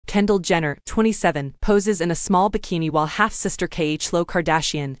Kendall Jenner, 27, poses in a small bikini while half-sister Khloe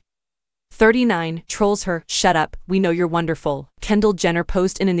Kardashian, 39, trolls her, "Shut up, we know you're wonderful." Kendall Jenner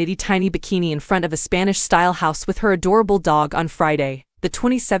posed in a nitty-tiny bikini in front of a Spanish-style house with her adorable dog on Friday. The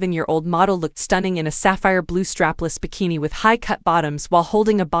 27-year-old model looked stunning in a sapphire blue strapless bikini with high-cut bottoms while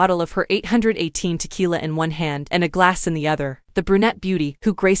holding a bottle of her 818 tequila in one hand and a glass in the other. The brunette beauty,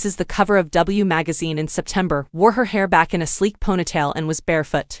 who graces the cover of W magazine in September, wore her hair back in a sleek ponytail and was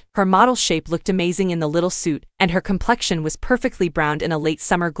barefoot. Her model shape looked amazing in the little suit, and her complexion was perfectly browned in a late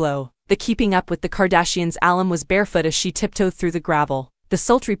summer glow. The Keeping Up with the Kardashians alum was barefoot as she tiptoed through the gravel. The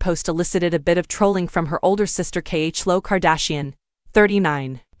sultry post elicited a bit of trolling from her older sister Khloe Kardashian,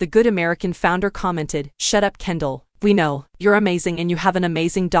 39. The Good American founder commented, "Shut up, Kendall. We know, you're amazing and you have an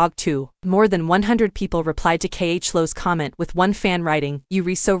amazing dog too." More than 100 people replied to Khloe's comment, with one fan writing,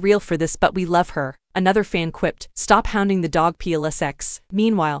 "You so real for this, but we love her." Another fan quipped, "Stop hounding the dog PLSX."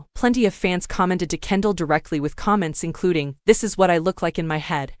 Meanwhile, plenty of fans commented to Kendall directly with comments including, "This is what I look like in my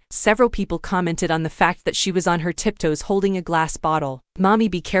head." Several people commented on the fact that she was on her tiptoes holding a glass bottle. "Mommy,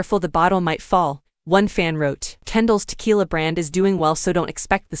 be careful, the bottle might fall." One fan wrote, "Kendall's tequila brand is doing well, so don't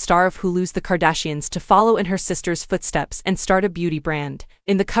expect the star of Hulu's The Kardashians to follow in her sister's footsteps and start a beauty brand."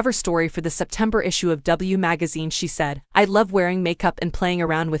 In the cover story for the September issue of W magazine, she said, "I love wearing makeup and playing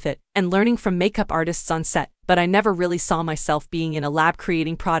around with it, and learning from makeup artists on set, but I never really saw myself being in a lab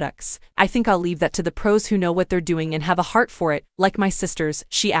creating products. I think I'll leave that to the pros who know what they're doing and have a heart for it, like my sisters,"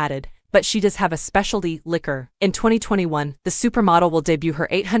 she added. But she does have a specialty, liquor. In 2021, the supermodel will debut her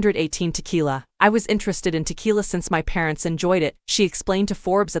 818 tequila. "I was interested in tequila since my parents enjoyed it," she explained to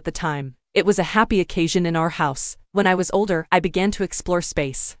Forbes at the time. "It was a happy occasion in our house. When I was older, I began to explore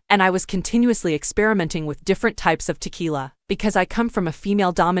space, and I was continuously experimenting with different types of tequila. Because I come from a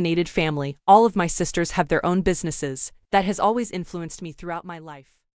female-dominated family, all of my sisters have their own businesses. That has always influenced me throughout my life."